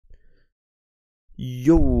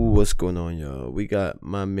Yo, what's going on, y'all? We got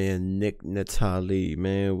my man Nittoli,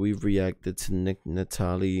 man. We've reacted to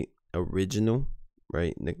Nittoli original,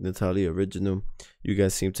 right? Nittoli original. You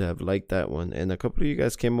guys seem to have liked that one, and a couple of you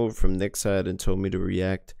guys came over from Nick's side and told me to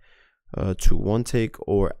react to One Take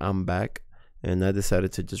or I'm Back, and I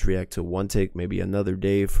decided to just react to One Take. Maybe another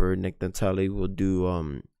day for Nittoli we'll do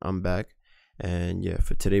I'm Back, and yeah,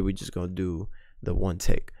 for today we just gonna do the One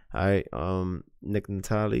Take. All right,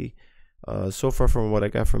 Nittoli. So far from what I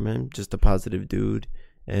got from him, just a positive dude,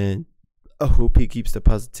 and I hope he keeps the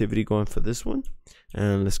positivity going for this one.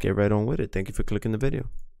 And let's get right on with it. Thank you for clicking the video.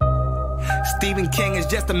 Stephen King is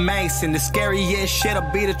just a mason. The scariest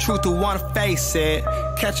shit'll be the truth who wanna face it.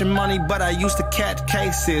 Catching money, but I used to catch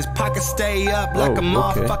cases. Pockets stay up like a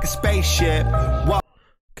motherfucking spaceship.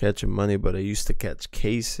 Catching money, but I used to catch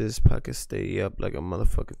cases. Pockets stay up like a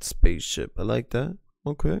motherfucking spaceship. I like that.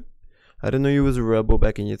 Okay. I didn't know you was a rebel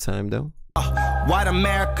back in your time, though. White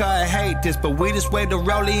America, I hate this, but we just waved a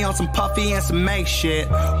rollie on some puffy and some make shit.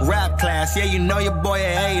 Rap class, yeah, you know your boy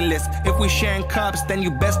a A-list. If we sharing cups, then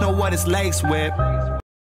you best know what it's laced with.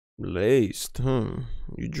 Laced, huh?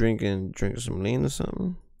 You drinking some lean or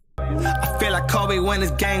something? I feel like Kobe when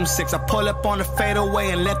it's game 6. I pull up on the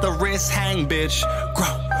fadeaway and let the wrist hang, bitch.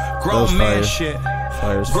 Grown man shit.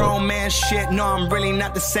 Grown man shit, no, I'm really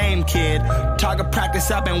not the same kid. Target practice,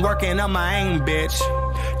 I've been working on my aim, bitch.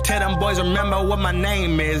 Tell them boys remember what my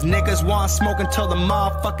name is. Niggas want smoke until the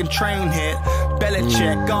motherfucking train hit.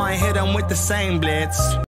 Belichick, go and hit them with the same blitz.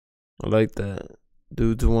 I like that.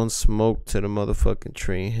 Dudes want smoke till the motherfucking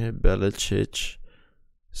train hit. Belichick.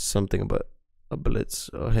 Something about a blitz,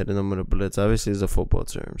 or hitting them with a blitz. Obviously it's a football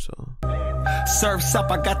term, so surfs up,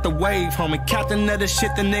 I got the wave, homie. Captain of the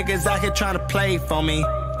shit, the niggas out here trying to play for me.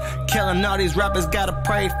 Killing all these rappers, gotta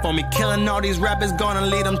pray for me. Killing all these rappers, gonna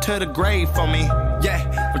lead them to the grave for me.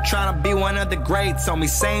 Yeah, we're trying to be one of the greats on me.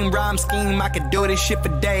 Same rhyme scheme, I could do this shit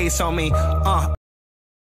for days on me. I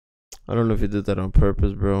don't know if you did that on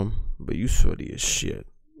purpose, bro, but you sweaty as shit.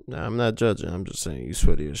 Nah, I'm not judging, I'm just saying you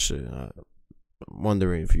sweaty as shit. I'm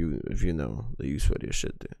wondering if you know that you sweaty as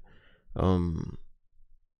shit there.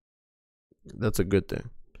 That's a good thing.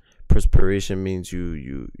 Perspiration means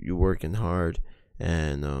you working hard,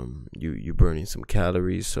 and you burning some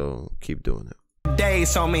calories, so keep doing it.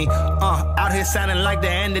 Days on me, out here sounding like the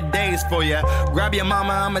end of days for ya. Grab your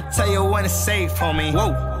mama, I'ma tell you when it's safe, homie.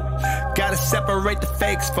 Whoa, gotta separate the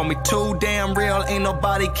fakes for me. Too damn real, ain't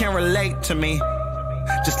nobody can relate to me.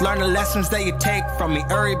 Just learn the lessons that you take from me.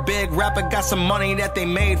 Every big rapper got some money that they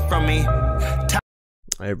made from me.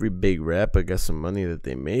 Every big rapper got some money that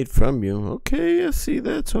they made from you. Okay, I see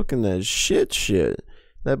that. Talking that shit.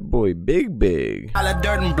 That boy big. All the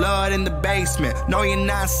dirt and blood in the basement. No, you're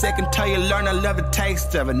not sick until you learn to love the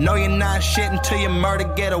taste of it. No, you're not shit until you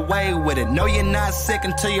murder, get away with it. No, you're not sick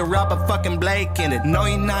until you rob a fucking Blake in it. No,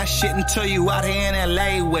 you're not shit until you out here in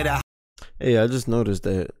LA with it. Hey, I just noticed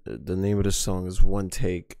that the name of the song is One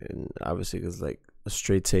Take, and obviously it's like a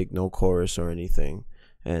straight take, no chorus or anything.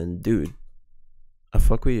 And dude, I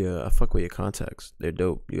fuck with your contacts. They're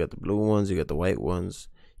dope. You got the blue ones, you got the white ones.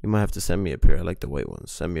 You might have to send me a pair. I like the white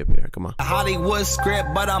ones. Send me a pair. Come on. Hollywood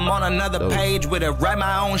script, but I'm on another page with it. Write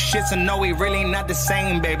my own shit, so no, we really not the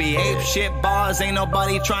same, baby. Ape shit bars, ain't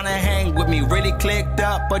nobody trying to hang with me. Really clicked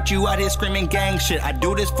up, but you out here screaming gang shit. I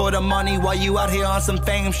do this for the money while you out here on some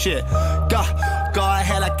fame shit. Go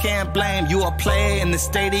ahead, I can't blame you. A player in the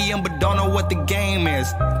stadium, but don't know what the game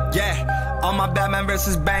is. Yeah, all my Batman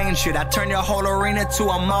versus Bane shit. I turn your whole arena to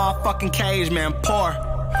a motherfucking cage, man.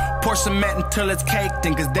 Pour cement until it's caked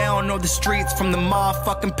in, cause they don't know the streets from the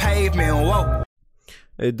motherfucking pavement. Whoa.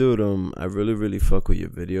 Hey dude, I really fuck with your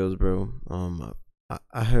videos, bro.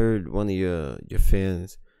 I heard one of your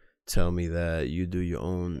fans tell me that you do your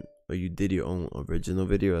own, or you did your own original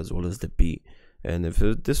video as well as the beat. And if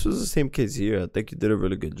this was the same case here, I think you did a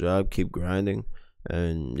really good job. Keep grinding,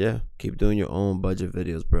 and yeah, keep doing your own budget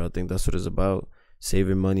videos, bro. I think that's what it's about.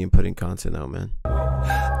 Saving money and putting content out, man.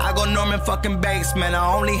 I go Norman fucking Bates, man.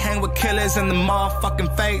 I only hang with killers and the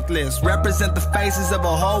motherfucking faithless. Represent the faces of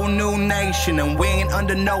a whole new nation, and we ain't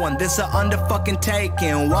under no one. This a under fucking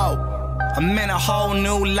taking. Whoa, I'm in a whole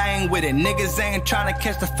new lane with it. Niggas ain't trying to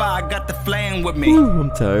catch the fire. I got the flame with me. Ooh,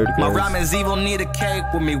 I'm tired, guys. My rhyme is evil. Need a cake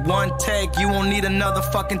with me. One take, you won't need another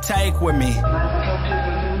fucking take with me.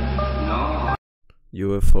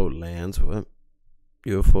 UFO lands. What?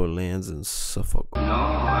 UFO lands in Suffolk. No,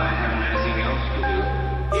 I have anything else to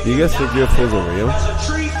do. Do you guys think UFOs are real? As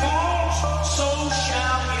a tree falls, so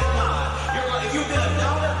shall it lie. If you've been a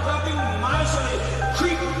dollar puppy, might as well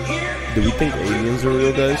creep here. Do we think aliens are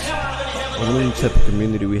real, guys? I wonder what type of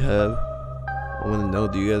community we have. I want to know,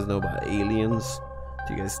 do you guys know about aliens?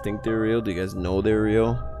 Do you guys think they're real? Do you guys know they're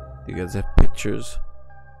real? Do you guys have pictures?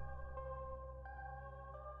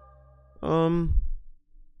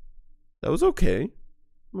 That was okay.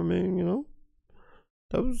 I mean, you know,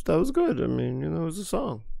 that was good. I mean, you know, it was a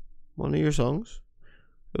song, one of your songs.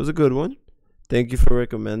 It was a good one. Thank you for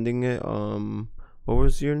recommending it. What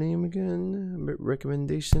was your name again?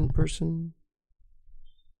 Recommendation person.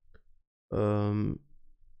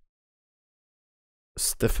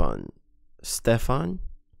 Stefan, Stefan,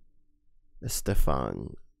 or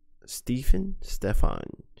Stefan.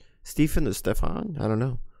 I don't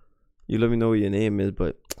know. You let me know what your name is,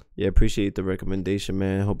 but yeah, appreciate the recommendation,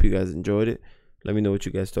 man. Hope you guys enjoyed it. Let me know what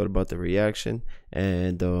you guys thought about the reaction,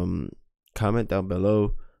 and comment down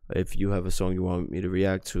below if you have a song you want me to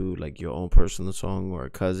react to, like your own personal song, or a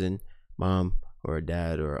cousin, mom, or a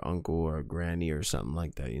dad, or an uncle, or a granny, or something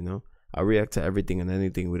like that. You know, I react to everything and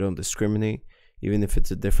anything. We don't discriminate, even if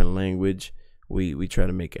it's a different language. We try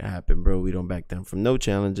to make it happen, bro. We don't back down from no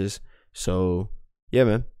challenges. So yeah,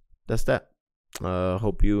 man, that's that.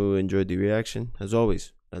 Hope you enjoyed the reaction. As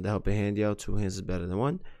always, to help a hand you out, 2 hands is better than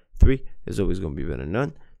 1. 3 is always gonna be better than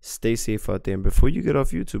none. Stay safe out there. And before you get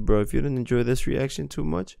off YouTube, bro, if you didn't enjoy this reaction too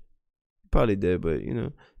much, you probably did, but you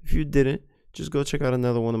know, if you didn't, just go check out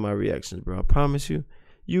another one of my reactions, bro. I promise you,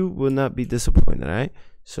 you will not be disappointed. All right,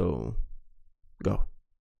 so go.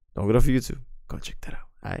 Don't get off YouTube. Go check that out.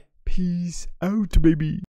 All right, peace out, baby.